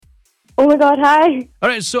Oh my God, hi. All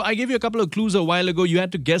right, so I gave you a couple of clues a while ago. You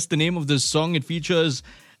had to guess the name of this song. It features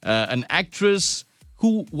an actress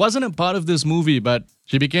who wasn't a part of this movie, but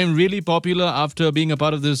she became really popular after being a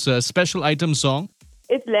part of this special item song.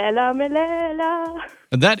 It's Leila me Leila.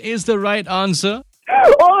 And that is the right answer.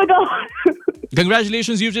 Oh my God.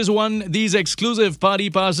 Congratulations, you've just won these exclusive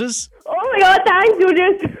party passes. Oh my God, thanks,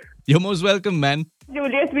 Julius. You're most welcome, man.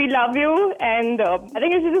 Julius, we love you, and I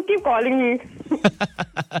think you should just keep calling me.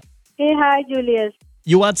 Hey, hi, Julius.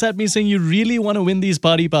 You WhatsApp me saying you really want to win these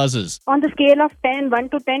party passes. On the scale of 10, 1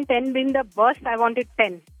 to 10, 10 being the worst, I wanted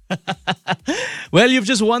 10. Well, you've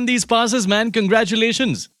just won these passes, man.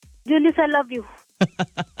 Congratulations. Julius, I love you.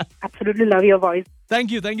 Absolutely love your voice. Thank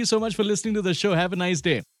you. Thank you so much for listening to the show. Have a nice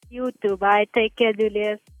day. You too. Bye. Take care,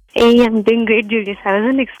 Julius. Hey, I'm doing great, Julius. I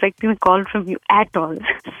wasn't expecting a call from you at all.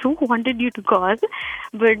 So wanted you to call,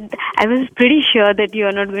 but I was pretty sure that you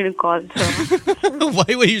are not going to call. So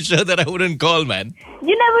Why were you sure that I wouldn't call, man?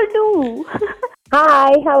 you never do.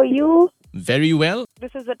 Hi, how are you? Very well.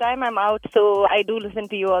 This is the time I'm out, so I do listen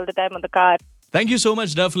to you all the time on the car. Thank you so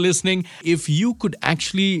much, Duff, for listening. If you could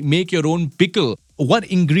actually make your own pickle, what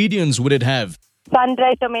ingredients would it have?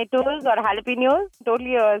 Sun-dried tomatoes or jalapenos.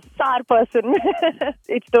 Totally a sour person.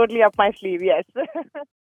 It's totally up my sleeve, yes.